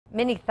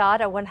Many thought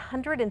a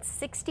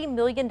 $160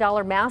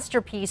 million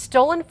masterpiece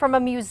stolen from a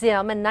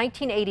museum in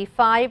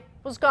 1985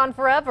 was gone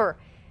forever,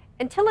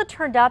 until it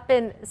turned up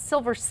in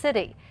Silver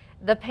City.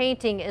 The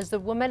painting is The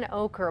Woman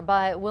Ochre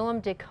by Willem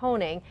de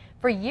Koning.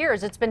 For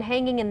years, it's been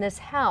hanging in this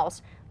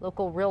house.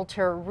 Local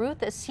realtor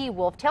Ruth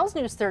Seawolf tells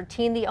News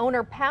 13 the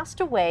owner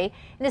passed away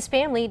and his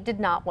family did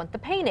not want the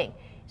painting.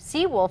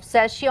 Seawolf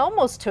says she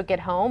almost took it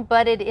home,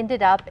 but it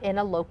ended up in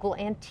a local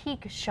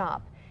antique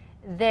shop.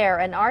 There,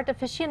 an art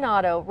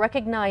aficionado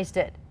recognized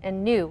it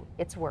and knew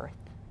its worth.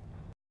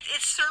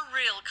 It's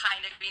surreal,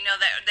 kind of,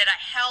 that I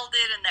held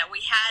it and that we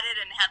had it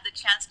and had the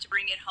chance to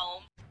bring it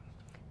home.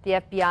 The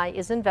FBI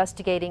is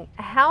investigating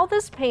how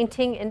this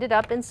painting ended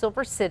up in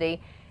Silver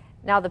City.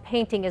 Now the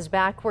painting is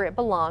back where it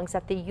belongs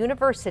at the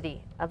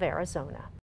University of Arizona.